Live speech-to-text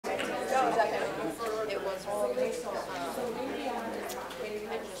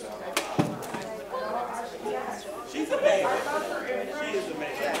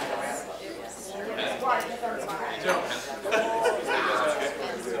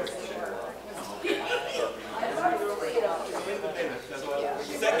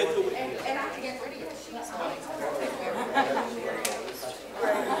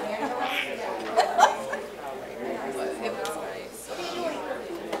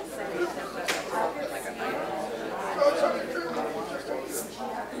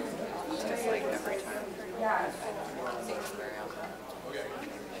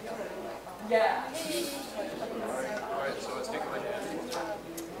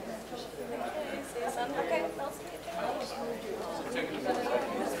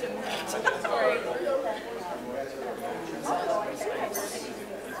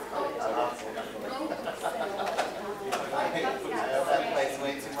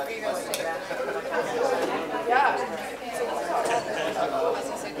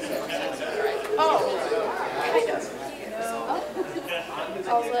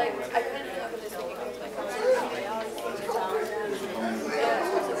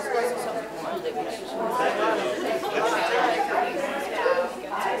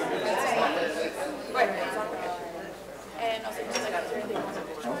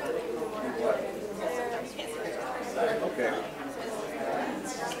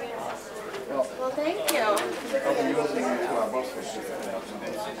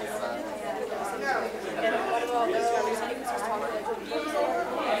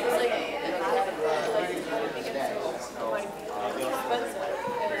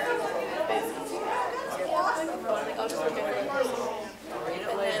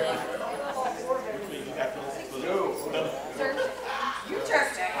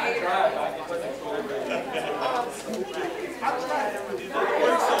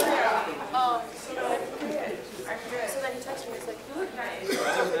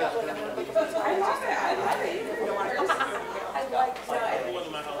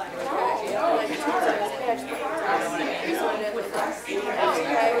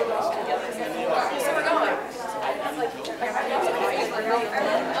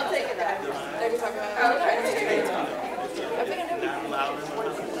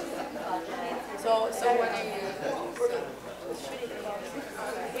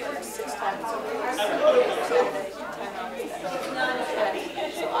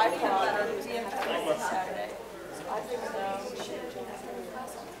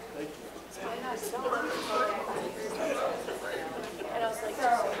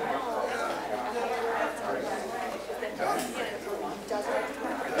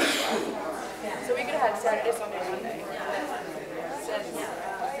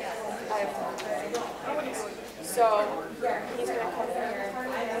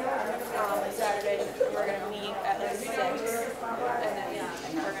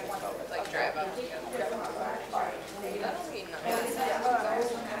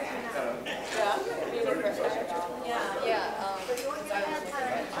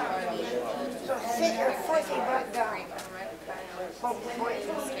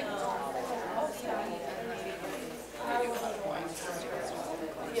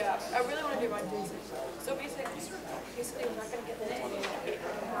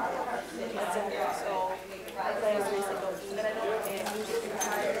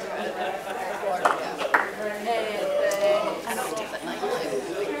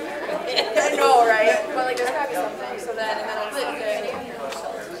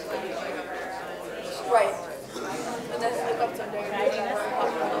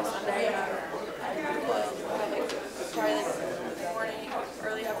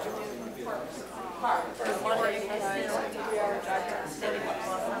early afternoon for a 1 hour drive.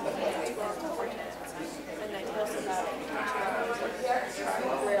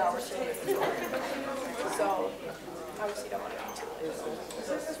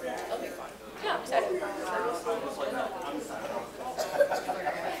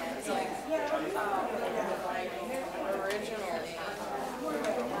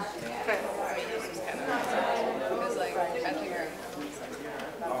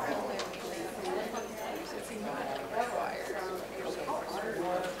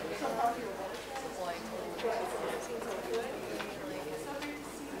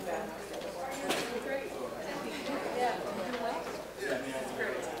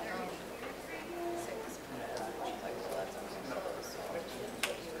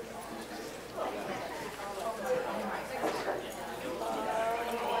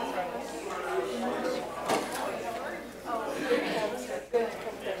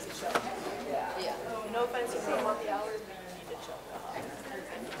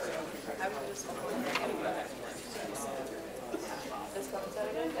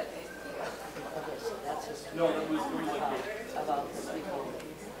 I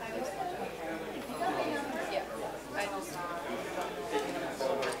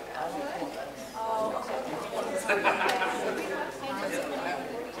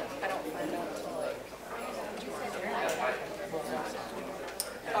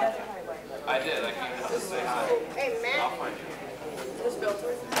did. I came just to say hi. Hey, Matt. I'll find you.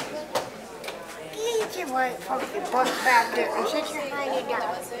 Get your white funky butt back there and sit your hiney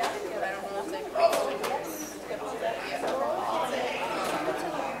down.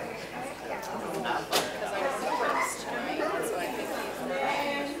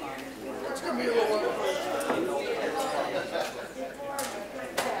 It's gonna be a little while.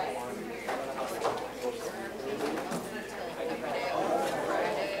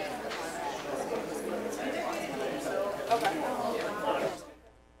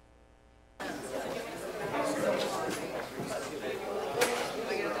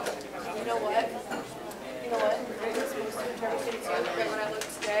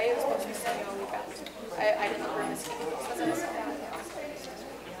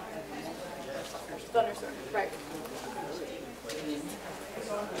 Thunderstorm, right.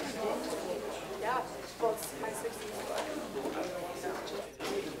 Yeah, well, it's high 60s, but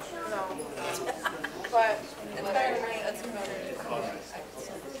no. But it's better than rain, that's better.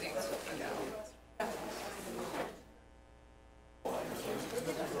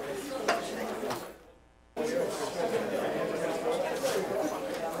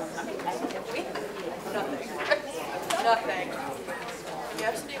 Nothing.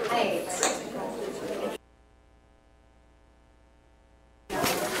 Yesterday was freezing cold.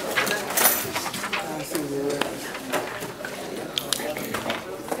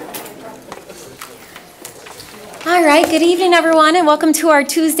 All right, good evening, everyone, and welcome to our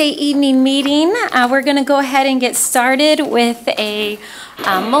Tuesday evening meeting. We're going to go ahead and get started with a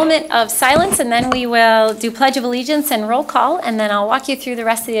moment of silence, and then we will do Pledge of Allegiance and roll call, and then I'll walk you through the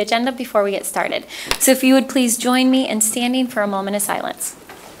rest of the agenda before we get started. So if you would please join me in standing for a moment of silence.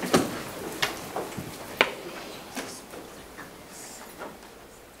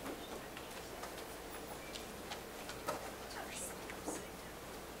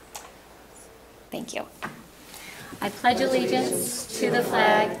 Thank you. I pledge allegiance to the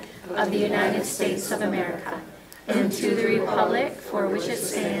flag of the United States of America and to the republic for which it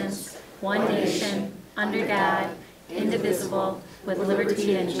stands, one nation, under God, indivisible, with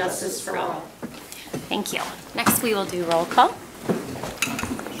liberty and justice for all. Thank you. Next, we will do roll call.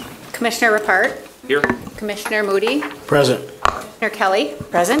 Commissioner Rappart. Here. Commissioner Moody. Present. Commissioner Kelly.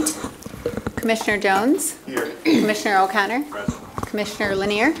 Present. Commissioner Jones. Here. Commissioner O'Connor. Present. Commissioner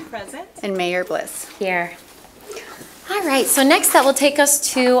Lanier. Present. And Mayor Bliss. Here. All right, so next that will take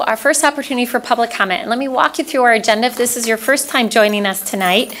us to our first opportunity for public comment. And let me walk you through our agenda if this is your first time joining us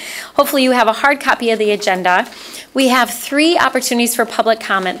tonight. Hopefully you have a hard copy of the agenda. We have 3 opportunities for public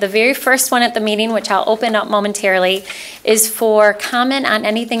comment. The very first one at the meeting, which I'll open up momentarily, is for comment on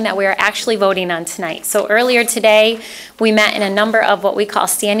anything that we are actually voting on tonight. So earlier today, we met in a number of what we call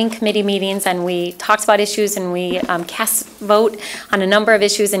standing committee meetings, and we talked about issues and we cast vote on a number of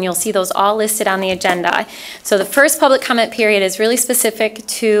issues, and you'll see those all listed on the agenda. So the first public comment period is really specific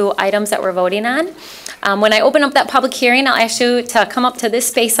to items that we're voting on. When I open up that public hearing, I'll ask you to come up to this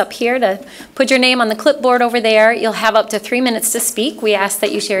space up here to put your name on the clipboard over there. You'll have up to 3 minutes to speak. We ask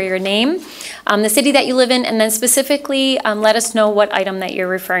that you share your name, the city that you live in, and then specifically let us know what item that you're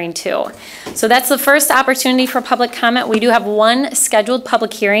referring to. So that's the first opportunity for public comment. We do have 1 scheduled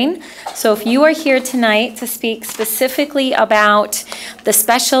public hearing. So if you are here tonight to speak specifically about the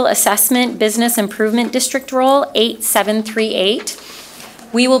Special Assessment Business Improvement District Rule 8738,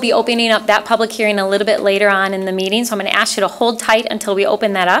 we will be opening up that public hearing a little bit later on in the meeting, so I'm going to ask you to hold tight until we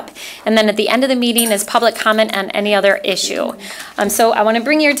open that up. And then at the end of the meeting is public comment on any other issue. So I want to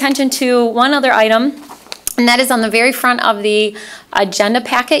bring your attention to one other item, and that is on the very front of the agenda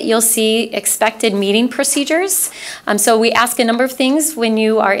packet. You'll see expected meeting procedures. So we ask a number of things when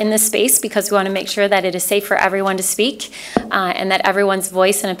you are in this space because we want to make sure that it is safe for everyone to speak and that everyone's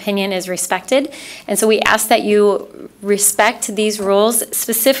voice and opinion is respected. And so we ask that you respect these rules,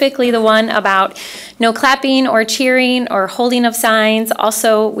 specifically the one about no clapping or cheering or holding of signs.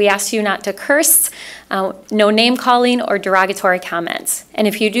 Also, we ask you not to curse, no name calling or derogatory comments. And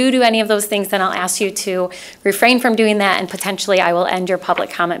if you do any of those things, then I'll ask you to refrain from doing that, and potentially I will end your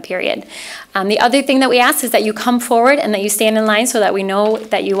public comment period. The other thing that we ask is that you come forward and that you stand in line so that we know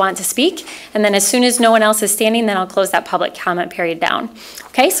that you want to speak. And then as soon as no one else is standing, then I'll close that public comment period down.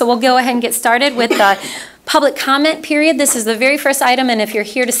 Okay, so we'll go ahead and get started with the public comment period. This is the very first item, and if you're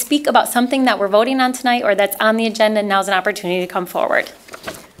here to speak about something that we're voting on tonight or that's on the agenda, now's an opportunity to come forward.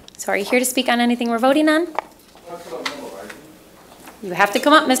 So are you here to speak on anything we're voting on? You have to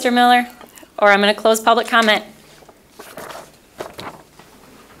come up, Mr. Miller, or I'm going to close public comment.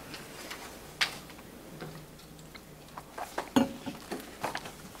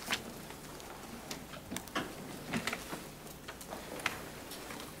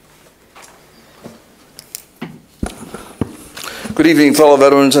 Good evening, fellow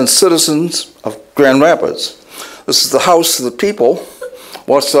veterans and citizens of Grand Rapids. This is the House of the People.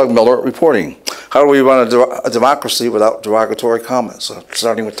 Watchdog Miller reporting. How do we run a democracy without derogatory comments?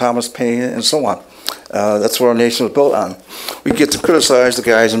 Starting with Thomas Paine and so on. That's what our nation was built on. We get to criticize the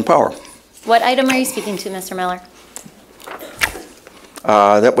guys in power. What item are you speaking to, Mr. Miller?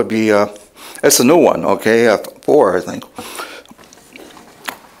 That would be, that's a new one, okay, 4, I think.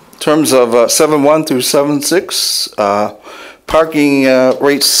 In terms of 7.1 through 7.6, parking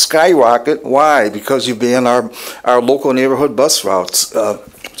rates skyrocket. Why? Because you ban our local neighborhood bus routes,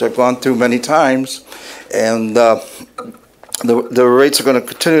 which I've gone through many times, and the rates are going to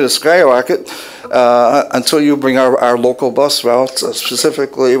continue to skyrocket until you bring our local bus routes,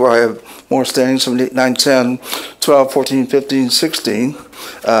 specifically where I have more standings from 8, 9, 10, 12, 14, 15, 16,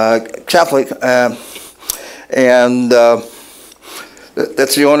 Catholic, and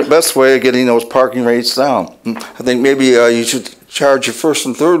that's the only best way of getting those parking rates down. I think maybe you should charge your first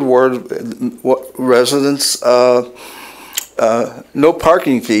and third ward residents no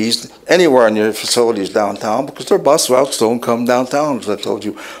parking fees anywhere in your facilities downtown because their bus routes don't come downtown, as I've told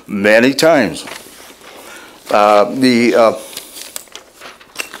you many times. The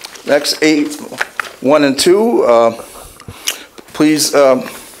next 8, 1 and 2, please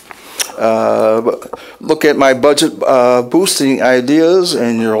look at my budget boosting ideas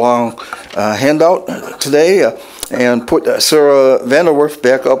in your long handout today, and put Sarah Vanderwerf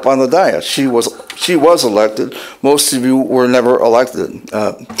back up on the dais. She was elected. Most of you were never elected.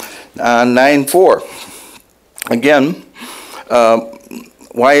 On 9.4, again,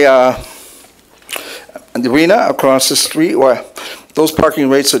 why the arena across the street? Why those parking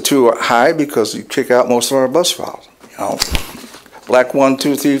rates are too high because you kick out most of our bus routes. You know. Black 1,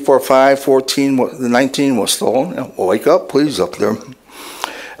 2, 3, 4, 5, 14, the 19 was stolen. Wake up, please, up there.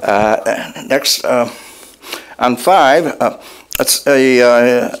 Next, on 5, that's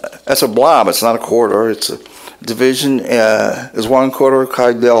a blob. It's not a corridor. It's a division. Is one corridor.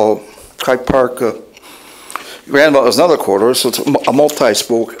 Kite Park, Granville is another corridor. So it's a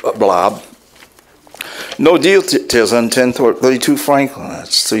multi-spoke blob. No details on 1032 Franklin.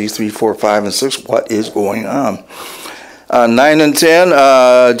 That's 3, 3, 4, 5, and 6. What is going on? 9 and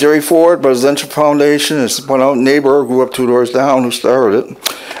 10, Jerry Ford, Residential Foundation, is one neighbor, grew up 2 doors down, who started it,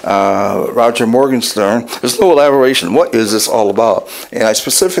 Roger Morgenstern. There's no elaboration. What is this all about? And I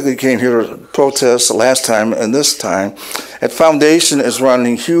specifically came here to protest the last time and this time. That foundation is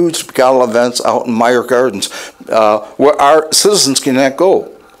running huge gala events out in Meyer Gardens, where our citizens cannot go.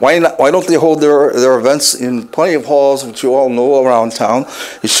 Why not? Why don't they hold their events in plenty of halls, which you all know around town?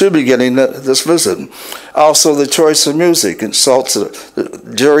 You should be getting this visit. Also, the choice of music insults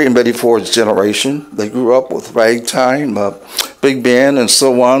Jerry and Betty Ford's generation. They grew up with ragtime, big band, and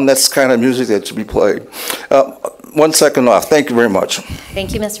so on. That's the kind of music that should be played. 1 second off. Thank you very much.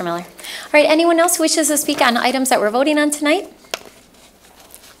 Thank you, Mr. Miller. All right, anyone else who wishes to speak on items that we're voting on tonight?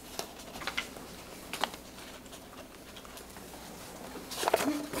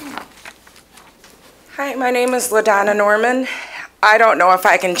 Hi, my name is LaDonna Norman. I don't know if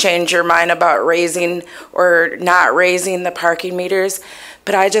I can change your mind about raising or not raising the parking meters,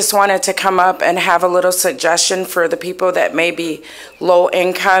 but I just wanted to come up and have a little suggestion for the people that may be low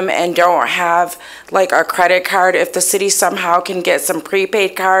income and don't have like a credit card. If the city somehow can get some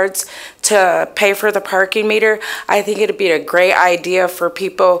prepaid cards to pay for the parking meter, I think it'd be a great idea for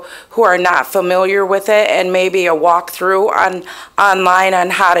people who are not familiar with it, and maybe a walkthrough online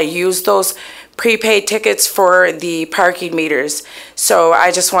on how to use those prepaid tickets for the parking meters. So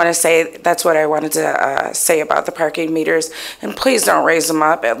I just want to say that's what I wanted to say about the parking meters. And please don't raise them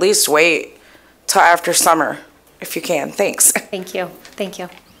up. At least wait till after summer if you can. Thanks. Thank you. Thank you.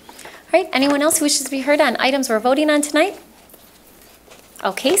 All right, anyone else who wishes to be heard on items we're voting on tonight?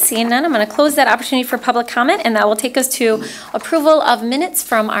 Okay, seeing none, I'm going to close that opportunity for public comment, and that will take us to approval of minutes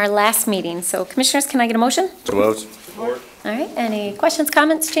from our last meeting. So commissioners, can I get a motion? So moved. All right, any questions,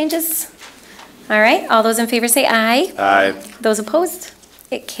 comments, changes? All right, all those in favor say aye. Aye. Those opposed?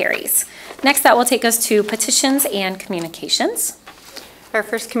 It carries. Next, that will take us to petitions and communications. Our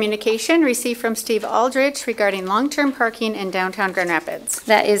first communication received from Steve Aldrich regarding long-term parking in downtown Grand Rapids.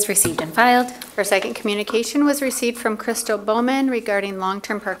 That is received and filed. Our second communication was received from Crystal Bowman regarding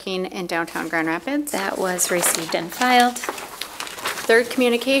long-term parking in downtown Grand Rapids. That was received and filed. third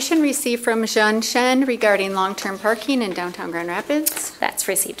communication received from Zhen Shen regarding long-term parking in downtown Grand Rapids. That's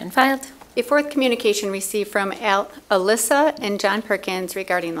received and filed. A fourth communication received from Alyssa and John Perkins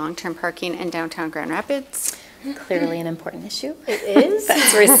regarding long-term parking in downtown Grand Rapids. Clearly an important issue. It is.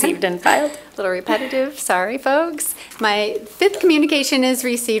 That's received and filed. A little repetitive, sorry, folks. My fifth communication is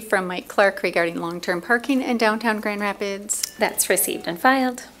received from Mike Clark regarding long-term parking in downtown Grand Rapids. That's received and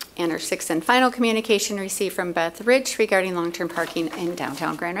filed. And our sixth and final communication received from Beth Rich regarding long-term parking in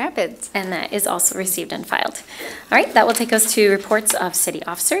downtown Grand Rapids. And that is also received and filed. All right, that will take us to reports of city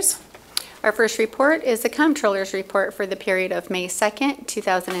officers. Our first report is the Comptroller's report for the period of May 2nd,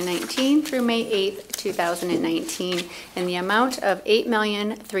 2019 through May 8th, 2019, in the amount of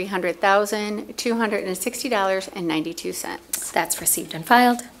 $8,300,260.92. That's received and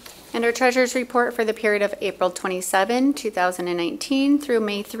filed. And our Treasurer's report for the period of April 27, 2019 through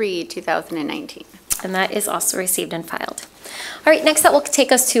May 3, 2019. And that is also received and filed. All right, next that will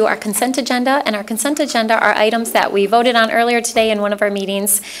take us to our consent agenda. And our consent agenda are items that we voted on earlier today in one of our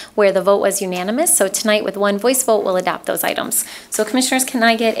meetings where the vote was unanimous. So tonight, with one voice vote, we'll adopt those items. So Commissioners, can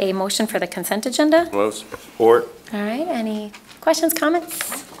I get a motion for the consent agenda? Move. Support. All right, any questions,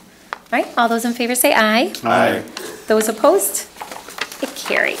 comments? All right, all those in favor say aye. Aye. Those opposed? It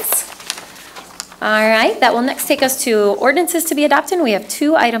carries. All right, that will next take us to ordinances to be adopted. We have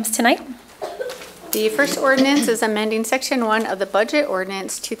two items tonight. The first ordinance is amending Section 1 of the Budget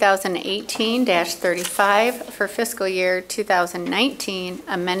Ordinance 2018-35 for fiscal year 2019,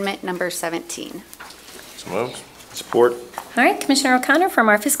 Amendment Number 17. So moved. Support. All right, Commissioner O'Connor from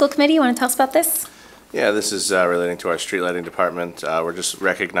our fiscal committee, you want to tell us about this? Yeah, this is relating to our street lighting department. We're just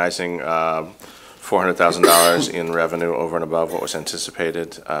recognizing $400,000 in revenue over and above what was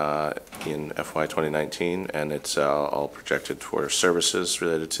anticipated in FY 2019, and it's all projected for services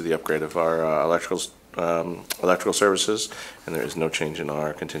related to the upgrade of our electrical services, and there is no change in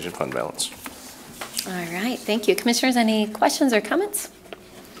our contingent fund balance. All right, thank you. Commissioners, any questions or comments?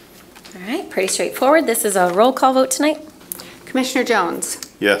 All right, pretty straightforward. This is a roll call vote tonight. Commissioner Jones.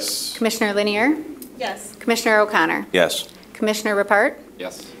 Yes. Commissioner Linear. Yes. Commissioner O'Connor. Yes. Commissioner Repart.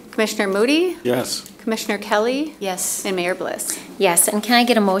 Yes. Commissioner Moody. Yes. Commissioner Kelly. Yes. And Mayor Bliss. Yes, and can I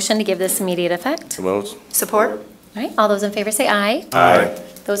get a motion to give this immediate effect? So moved. Support? All right, all those in favor say aye. Aye.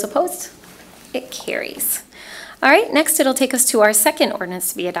 Those opposed? It carries. All right, next it'll take us to our second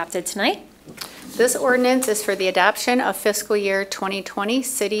ordinance to be adopted tonight. This ordinance is for the adoption of fiscal year 2020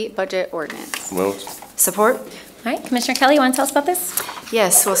 city budget ordinance. Moved. Support? All right, Commissioner Kelly, you want to tell us about this?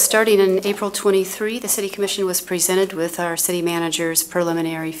 Yes, well, starting in April 23, the City Commission was presented with our city manager's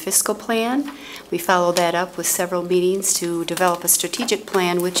preliminary fiscal plan. We followed that up with several meetings to develop a strategic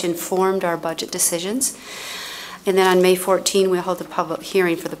plan which informed our budget decisions. And then on May 14, we held a public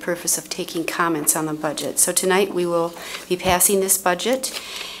hearing for the purpose of taking comments on the budget. So tonight we will be passing this budget,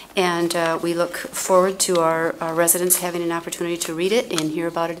 and we look forward to our residents having an opportunity to read it and hear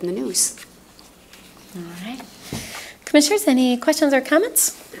about it in the news. All right. Commissioners, any questions or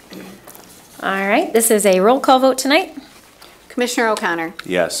comments? All right, this is a roll call vote tonight. Commissioner O'Connor.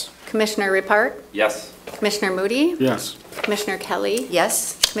 Yes. Commissioner Repart. Yes. Commissioner Moody. Yes. Commissioner Kelly.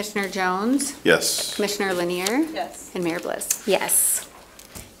 Yes? Commissioner Jones. Yes. Commissioner Lanier. Yes. And Mayor Bliss. Yes,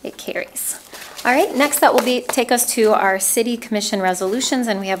 it carries. All right, next that will take us to our city commission resolutions,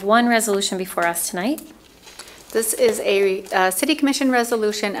 and we have one resolution before us tonight. This is a city commission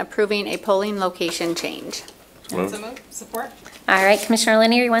resolution approving a polling location change. So moved. Support? All right, Commissioner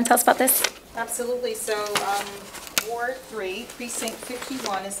Linear, you want to tell us about this? Absolutely. So, Ward 3, Precinct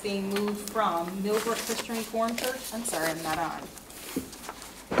 51 is being moved from Millbrook Christian Reformed Church. I'm sorry, I'm not on.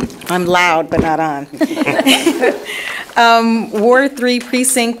 I'm loud, but not on. Ward 3,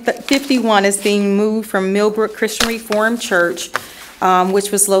 Precinct 51 is being moved from Millbrook Christian Reformed Church,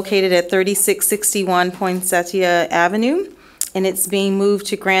 which was located at 3661 Poinsettia Avenue, and it's being moved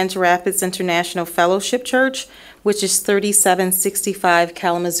to Grand Rapids International Fellowship Church, which is 3765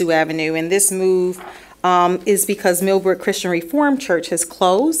 Kalamazoo Avenue. And this move is because Millbrook Christian Reformed Church has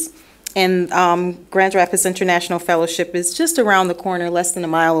closed, and Grand Rapids International Fellowship is just around the corner, less than a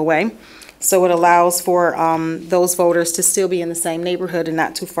mile away. So it allows for those voters to still be in the same neighborhood and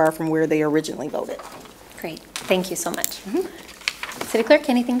not too far from where they originally voted. Great, thank you so much. City Clerk,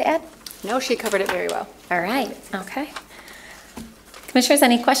 anything to add? No, she covered it very well. All right, okay. Commissioners,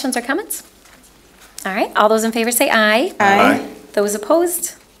 any questions or comments? All right, all those in favor say aye. Aye. Those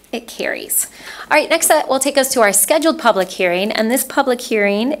opposed? It carries. All right, next that will take us to our scheduled public hearing, and this public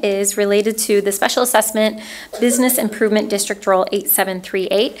hearing is related to the Special Assessment Business Improvement District Rule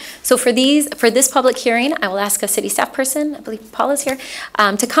 8738. So for this public hearing, I will ask a city staff person, I believe Paul is here,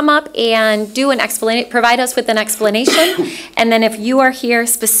 to come up and do an explanation, provide us with an explanation, and then if you are here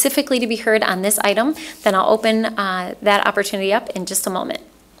specifically to be heard on this item, then I'll open that opportunity up in just a moment.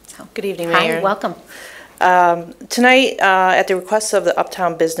 So, good evening, Mayor. Hi, welcome. Tonight, at the request of the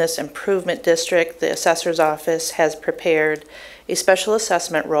Uptown Business Improvement District, the Assessor's Office has prepared a special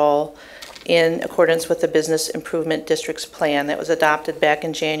assessment roll in accordance with the Business Improvement District's plan that was adopted back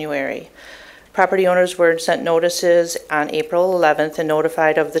in January. Property owners were sent notices on April 11th and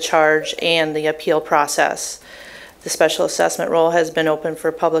notified of the charge and the appeal process. The special assessment roll has been open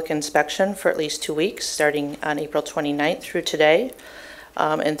for public inspection for at least 2 weeks, starting on April 29th through today.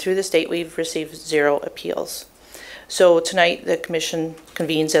 And through this date, we've received 0 appeals. So tonight, the Commission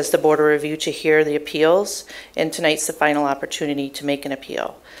convenes as the Board of Review to hear the appeals, and tonight's the final opportunity to make an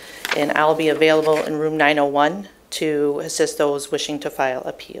appeal. And I'll be available in room 901 to assist those wishing to file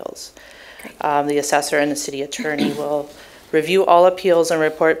appeals. The assessor and the city attorney will review all appeals and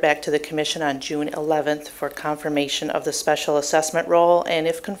report back to the Commission on June 11th for confirmation of the special assessment roll, and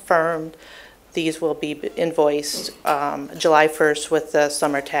if confirmed, these will be invoiced July 1st with the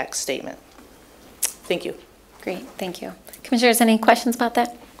summer tax statement. Thank you. Great, thank you. Commissioners, any questions about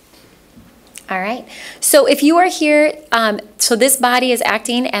that? All right. So if you are here, so this body is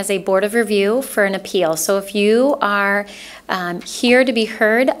acting as a board of review for an appeal. So if you are here to be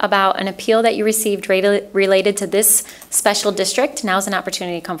heard about an appeal that you received related to this special district, now's an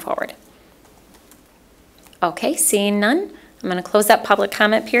opportunity to come forward. Okay, seeing none. I'm going to close that public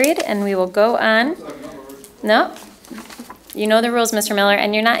comment period, and we will go on. No, you know the rules, Mr. Miller,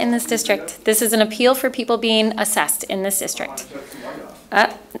 and you're not in this district. This is an appeal for people being assessed in this district.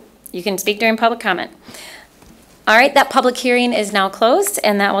 You can speak during public comment. All right, that public hearing is now closed,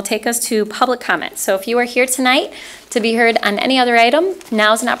 and that will take us to public comment. So if you are here tonight to be heard on any other item,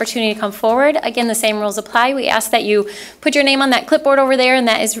 now's an opportunity to come forward. Again, the same rules apply. We ask that you put your name on that clipboard over there, and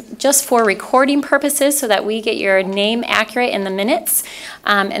that is just for recording purposes so that we get your name accurate in the minutes.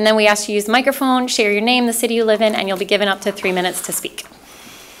 And then we ask you to use the microphone, share your name, the city you live in, and you'll be given up to 3 minutes to speak.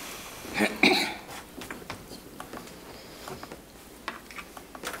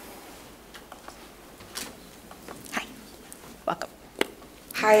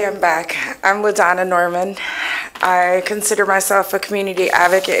 Hi, I'm back. I'm LaDonna Norman. I consider myself a community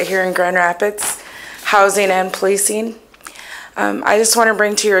advocate here in Grand Rapids, housing and policing. I just want to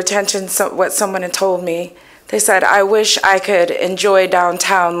bring to your attention what someone had told me. They said, I wish I could enjoy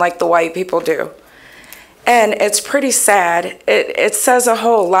downtown like the white people do. And it's pretty sad. It says a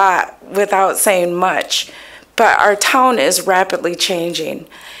whole lot without saying much, but our town is rapidly changing.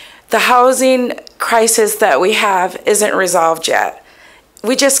 The housing crisis that we have isn't resolved yet.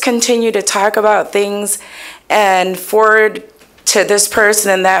 We just continue to talk about things and forward to this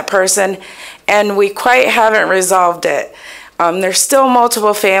person and that person, and we quite haven't resolved it. There's still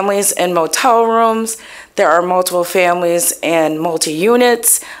multiple families in motel rooms. There are multiple families in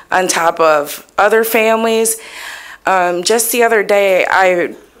multi-units on top of other families. Just the other day,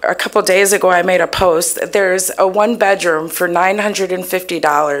 a couple days ago, I made a post. There's a 1-bedroom for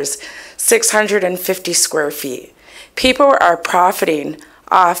 $950, 650 square feet. People are profiting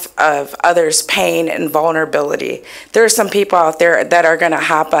off of others' pain and vulnerability. There are some people out there that are going to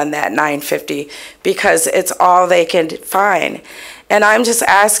hop on that $950 because it's all they can find. And I'm just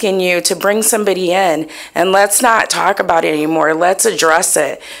asking you to bring somebody in and let's not talk about it anymore. Let's address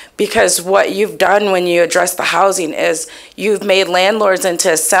it, because what you've done when you address the housing is you've made landlords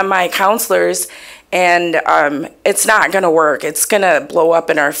into semi-counselors, and it's not going to work. It's going to blow up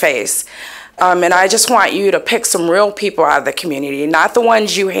in our face. And I just want you to pick some real people out of the community, not the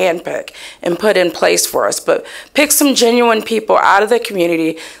ones you handpick and put in place for us, but pick some genuine people out of the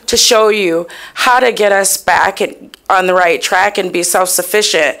community to show you how to get us back on the right track and be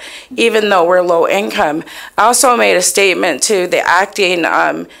self-sufficient, even though we're low income. I also made a statement to the acting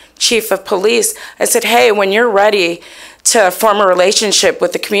chief of police. I said, hey, when you're ready to form a relationship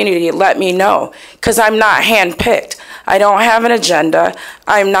with the community, let me know, because I'm not handpicked. I don't have an agenda.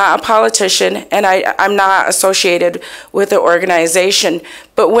 I'm not a politician, and I'm not associated with the organization.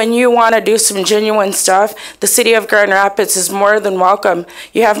 But when you want to do some genuine stuff, the city of Grand Rapids is more than welcome.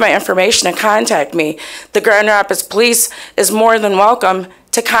 You have my information to contact me. The Grand Rapids Police is more than welcome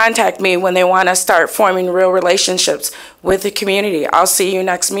to contact me when they want to start forming real relationships with the community. I'll see you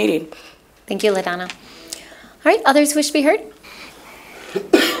next meeting. Thank you, LaDonna. All right, others wish to be heard?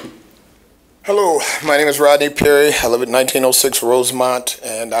 Hello, my name is Rodney Perry. I live at 1906 Rosemont,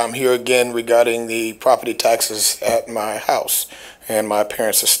 and I'm here again regarding the property taxes at my house and my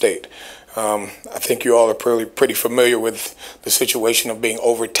parents' estate. I think you all are pretty familiar with the situation of being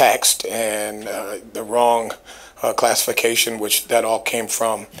overtaxed and the wrong classification, which that all came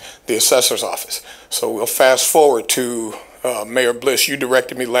from the assessor's office. So we'll fast forward to Mayor Bliss. You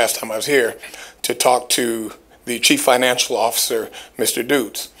directed me last time I was here to talk to the Chief Financial Officer, Mr.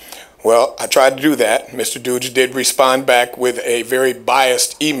 Dudes. Well, I tried to do that. Mr. Dudes did respond back with a very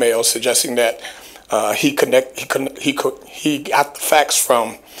biased email suggesting that he got the facts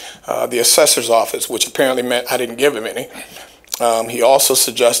from the assessor's office, which apparently meant I didn't give him any. He also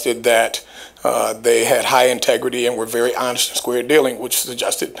suggested that they had high integrity and were very honest and square dealing, which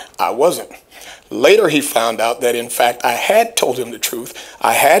suggested I wasn't. Later, he found out that, in fact, I had told him the truth.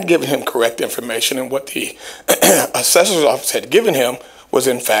 I had given him correct information, and what the assessor's office had given him was,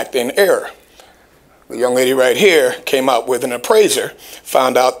 in fact, in error. The young lady right here came out with an appraiser,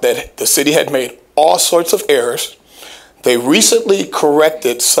 found out that the city had made all sorts of errors. They recently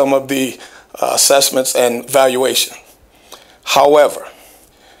corrected some of the assessments and valuation. However,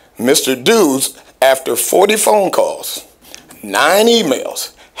 Mr. Dudes, after 40 phone calls, 9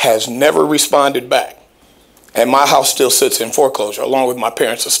 emails, has never responded back. And my house still sits in foreclosure along with my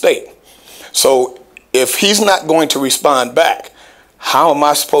parents' estate. So if he's not going to respond back, how am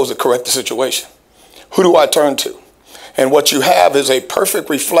I supposed to correct the situation? Who do I turn to? And what you have is a perfect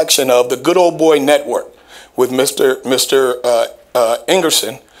reflection of the good old boy network with Mr.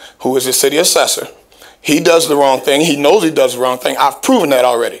 Ingerson, who is the city assessor. He does the wrong thing. He knows he does the wrong thing. I've proven that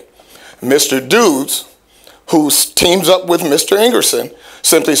already. Mr. Dudes, who teams up with Mr. Ingerson,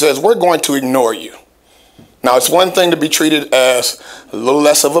 simply says, we're going to ignore you. Now, it's one thing to be treated as a little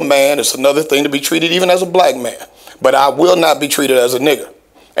less of a man. It's another thing to be treated even as a black man. But I will not be treated as a nigger.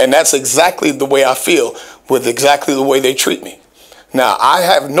 And that's exactly the way I feel with exactly the way they treat me. Now, I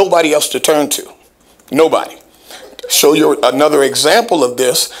have nobody else to turn to. Nobody. Show you another example of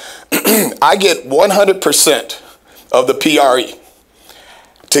this. I get 100% of the PRE.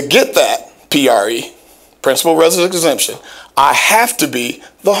 To get that PRE, principal residence exemption, I have to be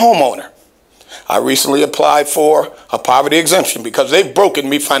the homeowner. I recently applied for a poverty exemption because they've broken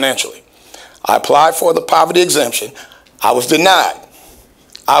me financially. I applied for the poverty exemption. I was denied.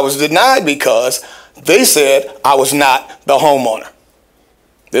 I was denied because they said I was not the homeowner.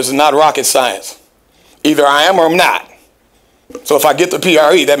 This is not rocket science. Either I am or I'm not. So if I get the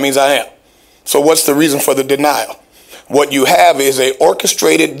PRE, that means I am. So what's the reason for the denial? What you have is an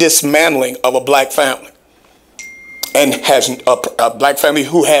orchestrated dismantling of a black family. And has a black family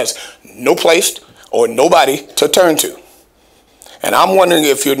who has no place or nobody to turn to. And I'm wondering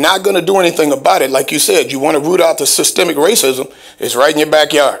if you're not going to do anything about it, like you said, you want to root out the systemic racism, it's right in your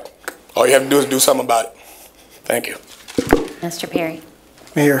backyard. All you have to do is do something about it. Thank you. Mr. Perry.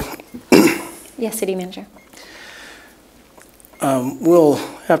 Mayor. Yes, City Manager. We'll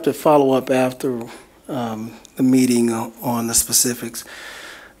have to follow up after the meeting on the specifics.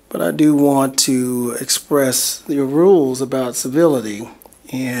 But I do want to express your rules about civility.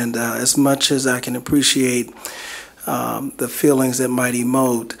 And as much as I can appreciate the feelings that might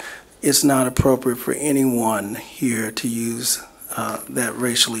emote, it's not appropriate for anyone here to use that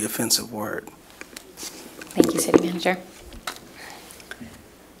racially offensive word. Thank you, City Manager.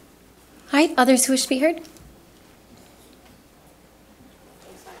 All right, others who wish to be heard?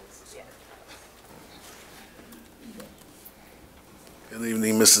 Good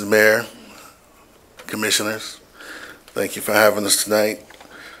evening, Mrs. Mayor, Commissioners. Thank you for having us tonight.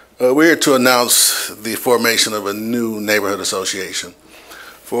 We're here to announce the formation of a new neighborhood association.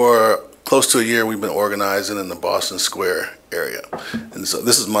 For close to a year, we've been organizing in the Boston Square area. And so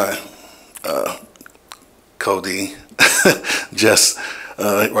this is my Cody, Jess,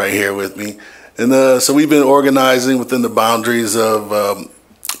 right here with me. And so we've been organizing within the boundaries of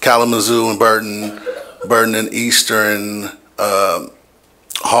Kalamazoo and Burton and Eastern,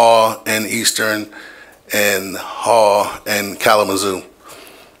 Hall and Eastern, and Hall and Kalamazoo.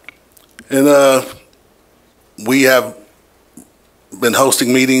 And we have been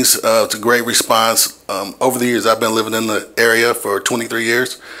hosting meetings to great response. Over the years, I've been living in the area for 23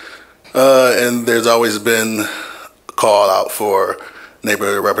 years, and there's always been a call out for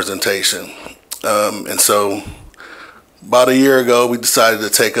neighborhood representation. And so about a year ago, we decided to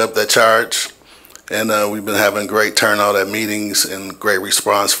take up that charge, and we've been having great turnout at meetings and great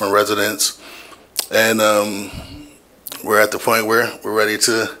response from residents. And we're at the point where we're ready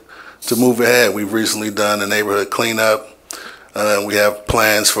to move ahead. We've recently done a neighborhood cleanup. We have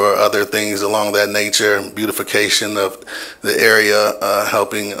plans for other things along that nature, beautification of the area,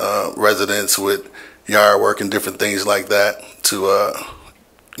 helping residents with yard work and different things like that to,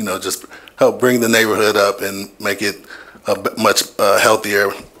 just help bring the neighborhood up and make it a much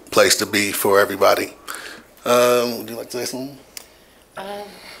healthier place to be for everybody. Would you like to say something?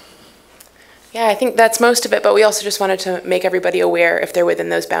 Yeah, I think that's most of it, but we also just wanted to make everybody aware, if they're within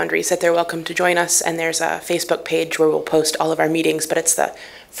those boundaries, that they're welcome to join us, and there's a Facebook page where we'll post all of our meetings, but it's the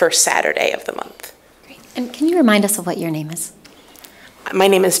first Saturday of the month. Great. And can you remind us of what your name is? My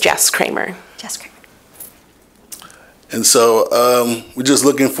name is Jess Kramer. Jess Kramer. And so we're just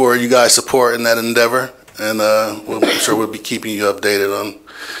looking for you guys' support in that endeavor, and I'm sure we'll be keeping you updated on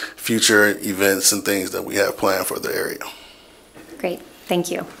future events and things that we have planned for the area. Great. Thank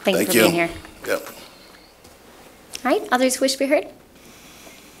you. Thank you for being here. Yep. All right. Others wish to be heard?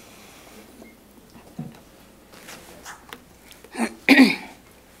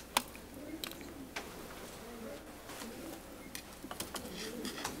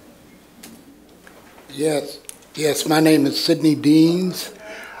 Yes, my name is Sidney Deans.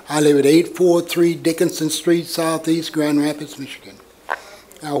 I live at 843 Dickinson Street, Southeast Grand Rapids, Michigan.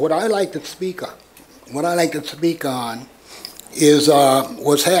 Now, what I like to speak on is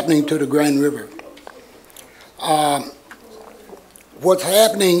what's happening to the Grand River. What's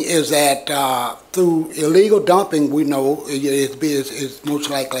happening is that through illegal dumping, we know is most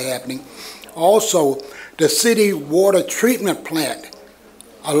likely happening. Also, the city water treatment plant,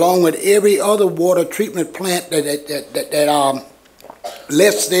 along with every other water treatment plant that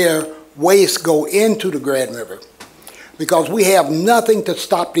lets their waste go into the Grand River, because we have nothing to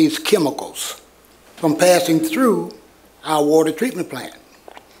stop these chemicals from passing through our water treatment plant.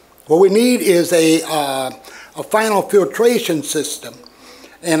 What we need is a final filtration system.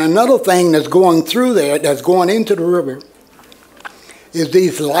 And another thing that's going through there, that's going into the river, is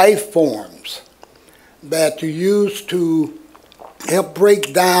these life forms that you use to help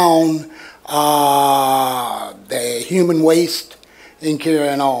break down the human waste and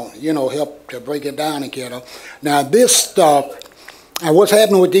carrying on, help to break it down and carry on. Now this stuff, what's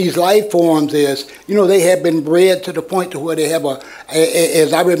happening with these life forms is, they have been bred to the point to where they have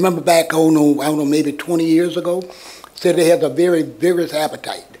as I remember back, I don't know, maybe 20 years ago, said they have a very vigorous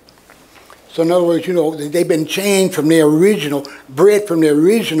appetite. So in other words, they've been changed from their original, bred from their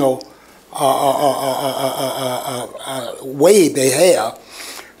original way they have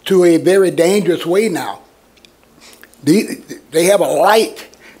to a very dangerous way now. They have a light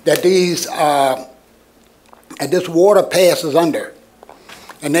that this water passes under,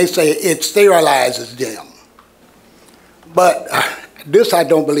 and they say it sterilizes them. But this I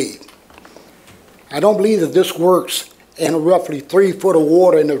don't believe. I don't believe that this works in roughly 3 foot of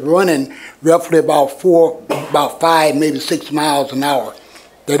water and is running roughly about 5, maybe 6 miles an hour,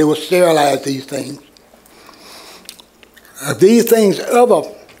 that it will sterilize these things. If these things ever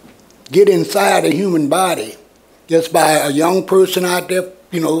get inside a human body, just by a young person out there,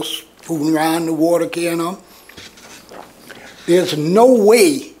 fooling around in the water, carrying on, there's no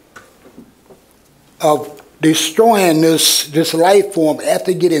way of destroying this life form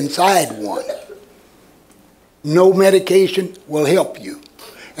after you get inside one. No medication will help you.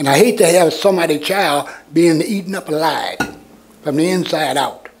 And I hate to have somebody's child being eaten up alive from the inside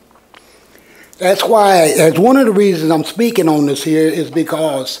out. That's why, as one of the reasons I'm speaking on this here, is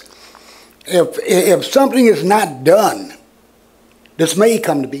because if something is not done, this may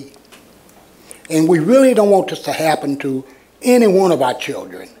come to be. And we really don't want this to happen to any one of our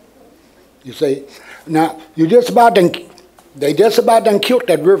children. You see, now they just about done killed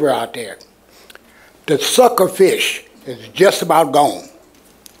that river out there. The sucker fish is just about gone.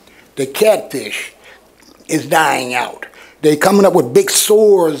 The catfish is dying out. They're coming up with big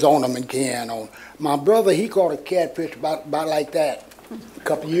sores on them and carrying on. My brother, he caught a catfish about like that a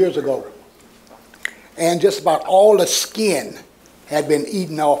couple years ago. And just about all the skin had been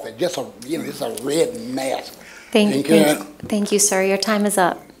eaten off it. Just it's a red mass. Thank you, sir. Your time is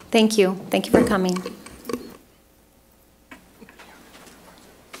up. Thank you. Thank you for coming.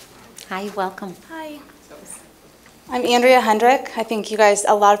 Hi, welcome. Hi. I'm Andrea Hendrick. I think you guys,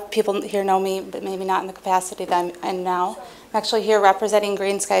 a lot of people here know me, but maybe not in the capacity that I'm in now. I'm actually here representing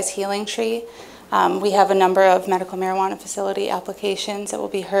Green Skies Healing Tree. We have a number of medical marijuana facility applications that will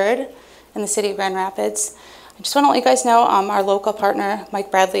be heard in the city of Grand Rapids. I just want to let you guys know our local partner,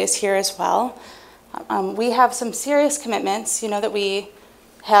 Mike Bradley, is here as well. We have some serious commitments. You know that we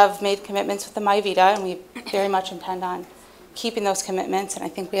have made commitments with the MyVita, and we very much intend on keeping those commitments, and I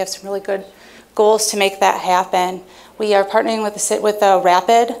think we have some really good goals to make that happen. We are partnering with the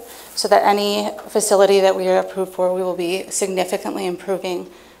Rapid so that any facility that we are approved for, we will be significantly improving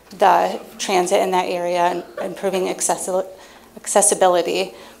the transit in that area and improving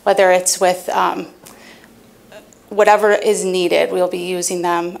accessibility, whether it's with whatever is needed. We'll be using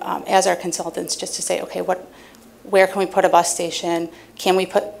them as our consultants just to say, okay, where can we put a bus station? Can we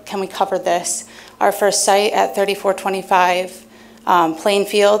cover this? Our first site at 3425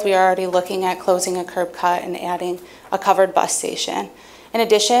 Plainfield, we are already looking at closing a curb cut and adding a covered bus station. In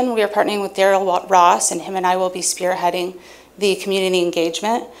addition, we are partnering with Daryl Ross, and him and I will be spearheading the community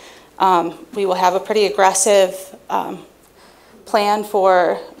engagement. We will have a pretty aggressive plan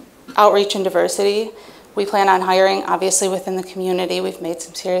for outreach and diversity. We plan on hiring, obviously, within the community. We've made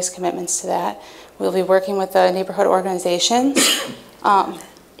some serious commitments to that. We'll be working with the neighborhood organizations on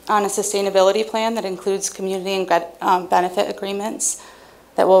a sustainability plan that includes community and benefit agreements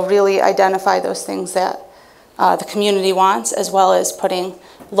that will really identify those things that the community wants, as well as putting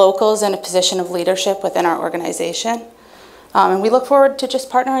locals in a position of leadership within our organization. And we look forward to just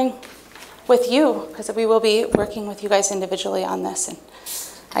partnering with you, because we will be working with you guys individually on this. And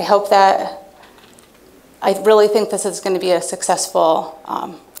I hope that, I really think this is going to be a successful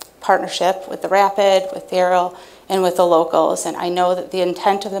partnership with the Rapid, with Daryl, and with the locals. And I know that the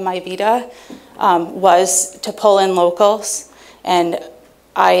intent of the MyVita was to pull in locals, and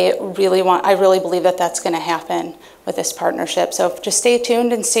I really believe that that's going to happen with this partnership. So just stay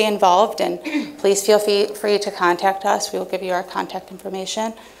tuned and stay involved, and please feel free to contact us. We will give you our contact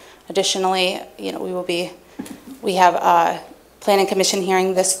information. Additionally, we have a Planning Commission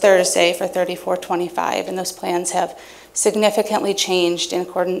hearing this Thursday for 3425, and those plans have significantly changed in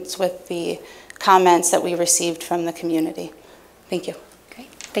accordance with the comments that we received from the community. Thank you. Great,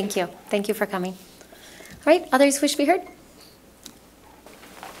 thank you. Thank you for coming. All right, others wish to be heard?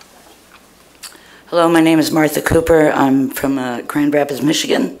 Hello, my name is Martha Cooper. I'm from Grand Rapids,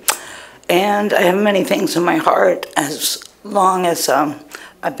 Michigan, and I have many things in my heart as long as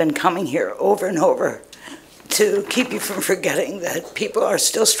I've been coming here over and over to keep you from forgetting that people are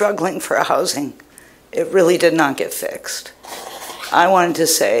still struggling for housing. It really did not get fixed. I wanted to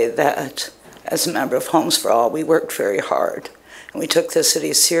say that as a member of Homes for All, we worked very hard, and we took the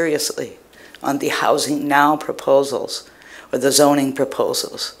city seriously on the Housing Now proposals, or the zoning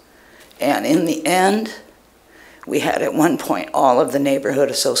proposals. And in the end, we had at one point all of the neighborhood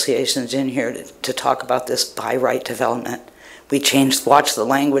associations in here to talk about this by right development. We watched the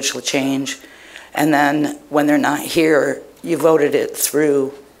language change, and then when they're not here, you voted it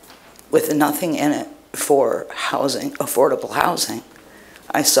through with nothing in it for housing, affordable housing.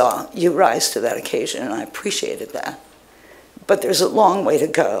 I saw you rise to that occasion, and I appreciated that. But there's a long way to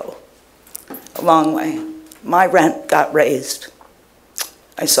go, a long way. My rent got raised.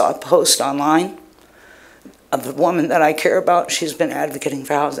 I saw a post online of the woman that I care about. She's been advocating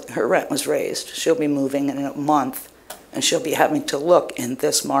for housing. Her rent was raised. She'll be moving in a month, and she'll be having to look in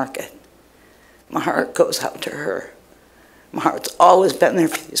this market. My heart goes out to her. My heart's always been there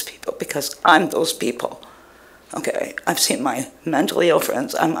for these people because I'm those people. Okay, I've seen my mentally ill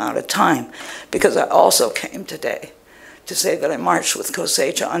friends. I'm out of time because I also came today to say that I marched with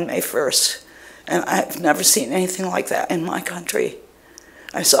COSECHA on May 1st, and I've never seen anything like that in my country.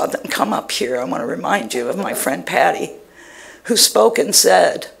 I saw them come up here. I want to remind you of my friend Patty, who spoke and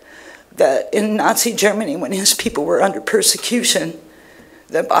said that in Nazi Germany, when his people were under persecution,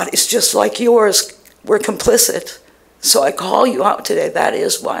 their bodies just like yours were complicit. So I call you out today. That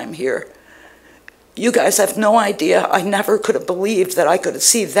is why I'm here. You guys have no idea. I never could have believed that I could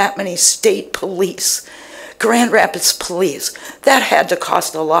see that many state police, Grand Rapids police. That had to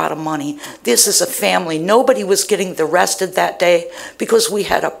cost a lot of money. This is a family. Nobody was getting arrested that day because we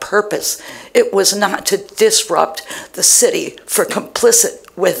had a purpose. It was not to disrupt the city for complicit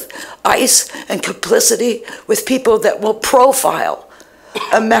with ICE and complicity with people that will profile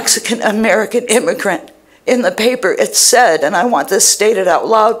a Mexican-American immigrant. In the paper, it said, and I want this stated out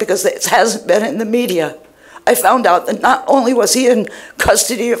loud because it hasn't been in the media, I found out that not only was he in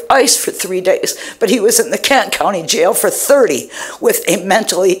custody of ICE for 3 days, but he was in the Kent County Jail for 30 with a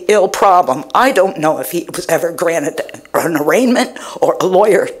mentally ill problem. I don't know if he was ever granted an arraignment or a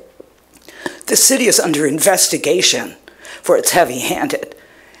lawyer. The city is under investigation for its heavy-handed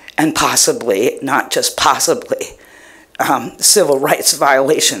and possibly, not just possibly, civil rights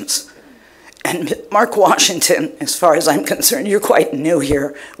violations. And Mark Washington, as far as I'm concerned, you're quite new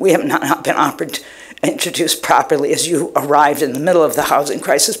here. We have not been introduced properly as you arrived in the middle of the housing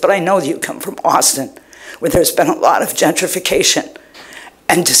crisis, but I know that you come from Austin, where there's been a lot of gentrification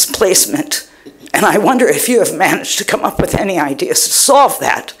and displacement. And I wonder if you have managed to come up with any ideas to solve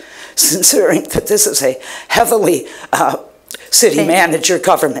that, considering that this is a heavily city manager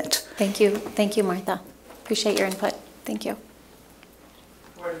government. Thank you, Martha. Appreciate your input. Thank you.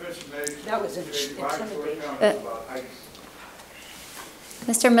 That was intimidating.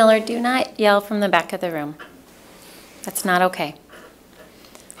 Mr. Miller, do not yell from the back of the room. That's not okay.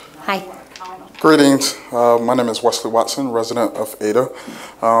 Hi. Greetings. My name is Wesley Watson, resident of Ada.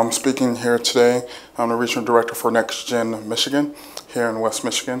 Speaking here today, I'm the Regional Director for Next Gen Michigan here in West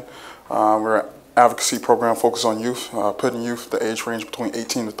Michigan. We're an advocacy program focused on youth, putting youth, the age range between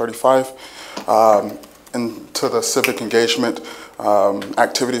 18 to 35, into the civic engagement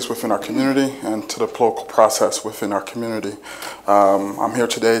activities within our community and to the political process within our community. I'm here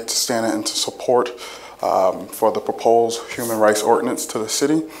today to stand in to support for the proposed human rights ordinance to the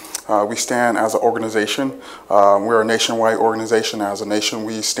city. We stand as an organization. We're a nationwide organization. As a nation,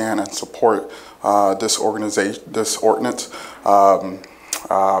 we stand and support this ordinance as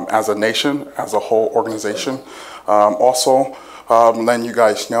a nation, as a whole organization. Also, letting you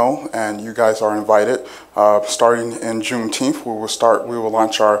guys know, and you guys are invited. Starting in Juneteenth, we will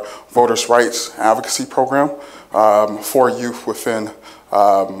launch our Voters' Rights Advocacy Program for youth within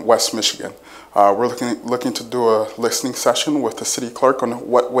West Michigan. We're looking to do a listening session with the city clerk on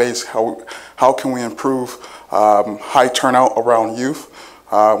what ways, how can we improve high turnout around youth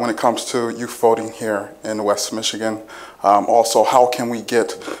when it comes to youth voting here in West Michigan. Also, how can we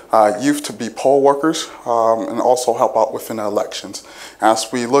get youth to be poll workers and also help out within the elections. As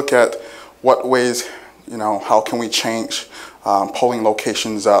we look at what ways, how can we change polling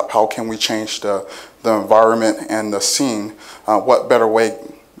locations up, how can we change the environment and the scene, what better way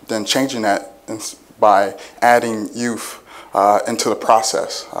than changing that by adding youth into the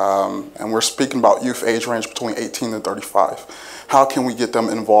process. And we're speaking about youth age range between 18 and 35. How can we get them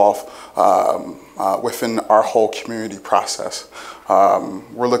involved within our whole community process?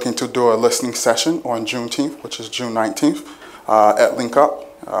 We're looking to do a listening session on Juneteenth, which is June 19th, at Link Up.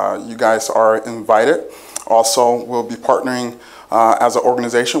 You guys are invited. Also, we'll be partnering as an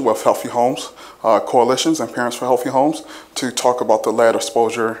organization with Healthy Homes Coalitions and Parents for Healthy Homes to talk about the lead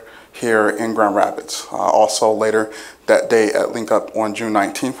exposure here in Grand Rapids. Also later that day at Link Up on June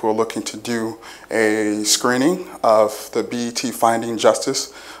 19th, we're looking to do a screening of the BET Finding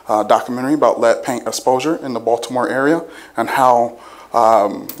Justice documentary about lead paint exposure in the Baltimore area and how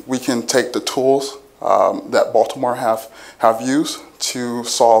we can take the tools that Baltimore have used to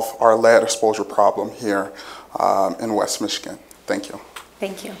solve our lead exposure problem here in West Michigan. Thank you.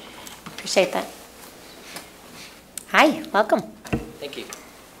 Thank you. Appreciate that. Hi, welcome. Thank you.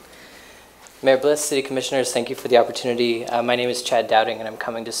 Mayor Bliss, City Commissioners, thank you for the opportunity. My name is Chad Dowding, and I'm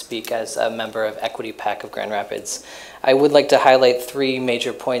coming to speak as a member of Equity PAC of Grand Rapids. I would like to highlight three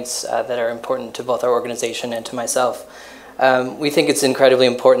major points that are important to both our organization and to myself. We think it's incredibly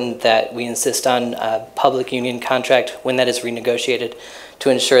important that we insist on a public union contract when that is renegotiated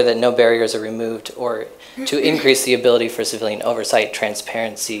to ensure that no barriers are removed or to increase the ability for civilian oversight,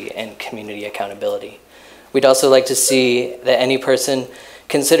 transparency, and community accountability. We'd also like to see that any person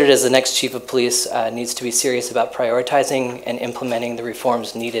considered as the next chief of police needs to be serious about prioritizing and implementing the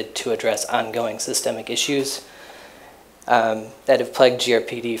reforms needed to address ongoing systemic issues that have plagued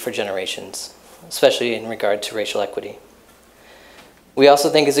GRPD for generations, especially in regard to racial equity. We also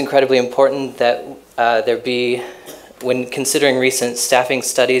think it's incredibly important that there be, when considering recent staffing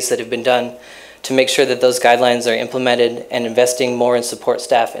studies that have been done, to make sure that those guidelines are implemented and investing more in support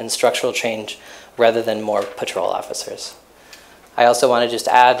staff and structural change rather than more patrol officers. I also want to just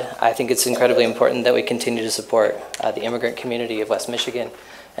add, I think it's incredibly important that we continue to support the immigrant community of West Michigan,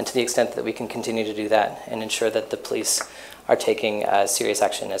 and to the extent that we can continue to do that and ensure that the police are taking serious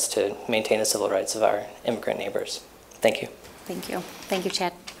action as to maintain the civil rights of our immigrant neighbors. Thank you. Thank you. Thank you,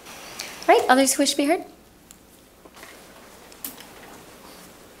 Chad. All right, others who wish to be heard?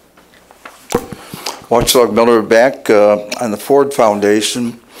 Watchdog Miller back on the Ford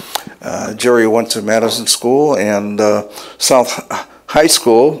Foundation. Jerry went to Madison School and South High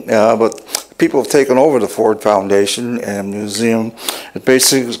School, but people have taken over the Ford Foundation and Museum. It's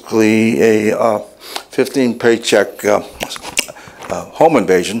basically a 15 paycheck home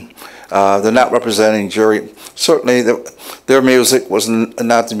invasion. They're not representing Jerry. Certainly their music was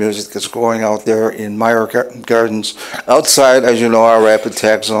not the music that's going out there in Meyer Gardens. Outside, as you know, our rapid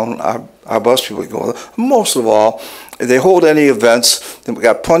tax zone, our bus people go there. Most of all, they hold any events, then we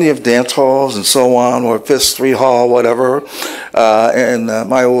got plenty of dance halls and so on, or Fifth Street Hall, whatever, in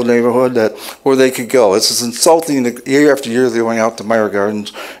my old neighborhood, where they could go. It's just insulting that year after year they're going out to Meyer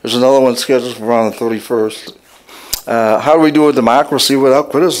Gardens. There's another one scheduled for around the 31st. How do we do a democracy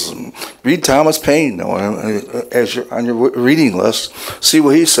without criticism? Read Thomas Paine as you're on your reading list. See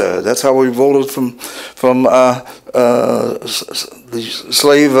what he said. That's how we voted from the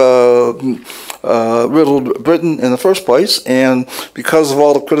slave riddled Britain in the first place. And because of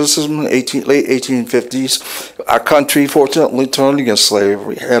all the criticism in the late 1850s, our country fortunately turned against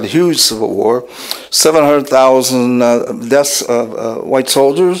slavery. Had a huge civil war, 700,000 deaths of white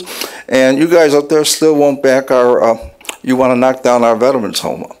soldiers, and you guys up there still won't back our. You want to knock down our veterans'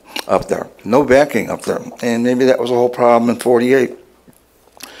 home up there. No backing up there, and maybe that was the whole problem in '48.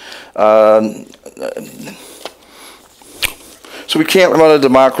 So we can't run a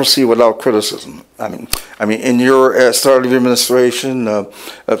democracy without criticism. I mean, in your start of your administration,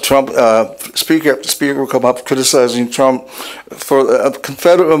 Trump, speaker after speaker will come up criticizing Trump for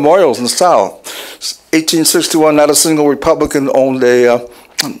Confederate memorials in the South. 1861, not a single Republican owned a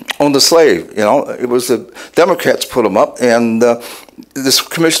slave. You know, it was the Democrats put them up, and this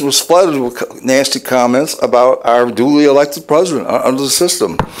commission was flooded with nasty comments about our duly elected president under the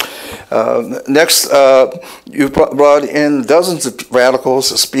system. Next, you brought in dozens of radicals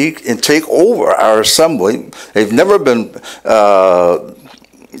to speak and take over our assembly. They've never been,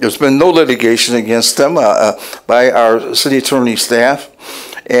 there's been no litigation against them by our city attorney staff.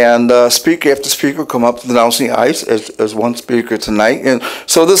 And speaker after speaker come up denouncing ICE as one speaker tonight. And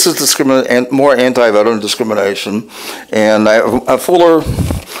so this is more anti-veteran discrimination. And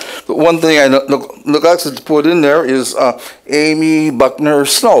one thing I neglected to put in there is Amy Buckner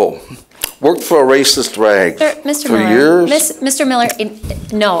Snow. Worked for a racist rag Mr. for Miller, years. Mr. Miller,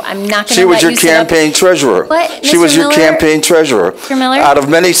 no, I'm not going to She was your campaign treasurer. What? She was your campaign treasurer. Mr. Miller? Out of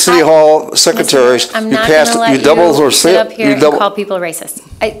many city hall secretaries, I'm you not going to let you sit up here and call people racist.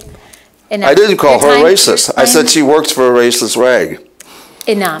 I didn't call her racist. I said she works for a racist rag.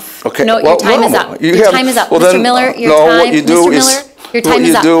 Enough. Okay. No, your time is up. Your time is up. Mr. Miller, your time. What you do is your time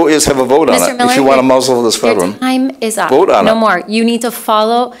is up. What you do is have a vote on it if you want to muzzle this veteran. Your time is up. Vote on it. No more. You need to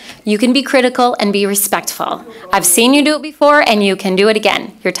follow. You can be critical and be respectful. I've seen you do it before, and you can do it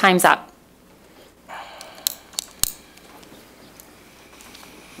again. Your time's up.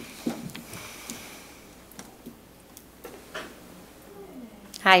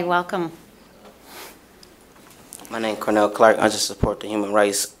 Hi, welcome. My name is Cornell Clark. I just support the human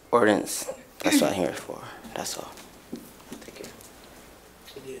rights ordinance. That's what I'm here for. That's all. Thank you.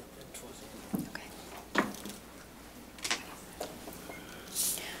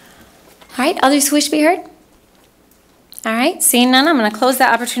 All right, others who wish to be heard? All right, seeing none, I'm going to close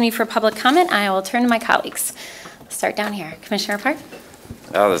that opportunity for public comment. I will turn to my colleagues. Let's start down here. Commissioner Park?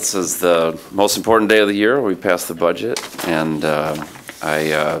 This is the most important day of the year. We passed the budget, and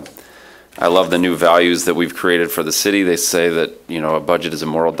I love the new values that we've created for the city. They say that, you know, a budget is a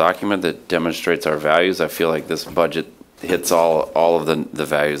moral document that demonstrates our values. I feel like this budget hits all of the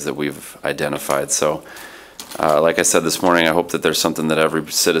values that we've identified. So, like I said this morning, I hope that there's something that every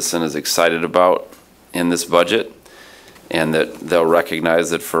citizen is excited about in this budget, and that they'll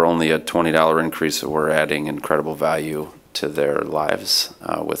recognize that for only a $20 increase, we're adding incredible value to their lives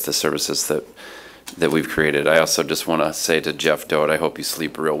with the services that we've created. I also just want to say to Jeff Dodd, I hope you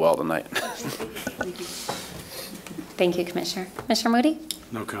sleep real well tonight. Thank you, Commissioner. Commissioner Moody?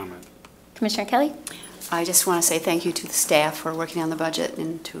 No comment. Commissioner Kelly? I just want to say thank you to the staff for working on the budget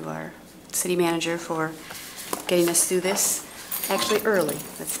and to our city manager for getting us through this actually early.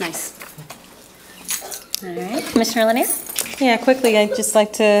 That's nice. All right, Commissioner Lanier? Yeah, quickly, I'd just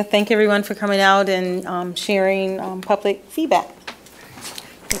like to thank everyone for coming out and sharing public feedback.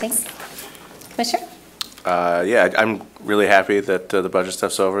 Thanks. Commissioner? Yeah, I'm really happy that the budget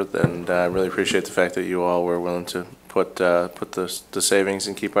stuff's over, and I really appreciate the fact that you all were willing to put the savings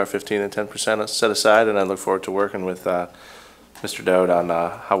and keep our 15 and 10% set aside, and I look forward to working with Mr. Dowd on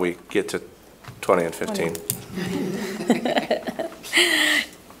how we get to 20 and 15.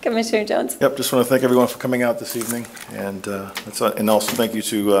 Commissioner Jones? Yep, just want to thank everyone for coming out this evening, and also thank you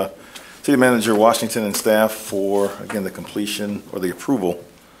to City Manager Washington and staff for, again, the completion or the approval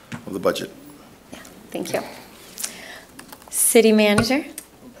of the budget. Thank you. City Manager?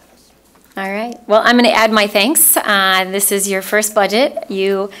 All right. Well, I'm going to add my thanks. This is your first budget.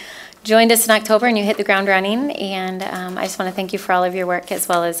 You joined us in October and you hit the ground running, and I just want to thank you for all of your work as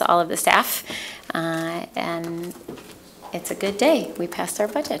well as all of the staff. And it's a good day. We passed our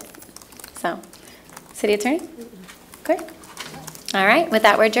budget. So, City Attorney? Good. All right. With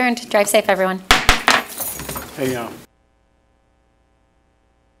that, we're adjourned. Drive safe, everyone. Hey,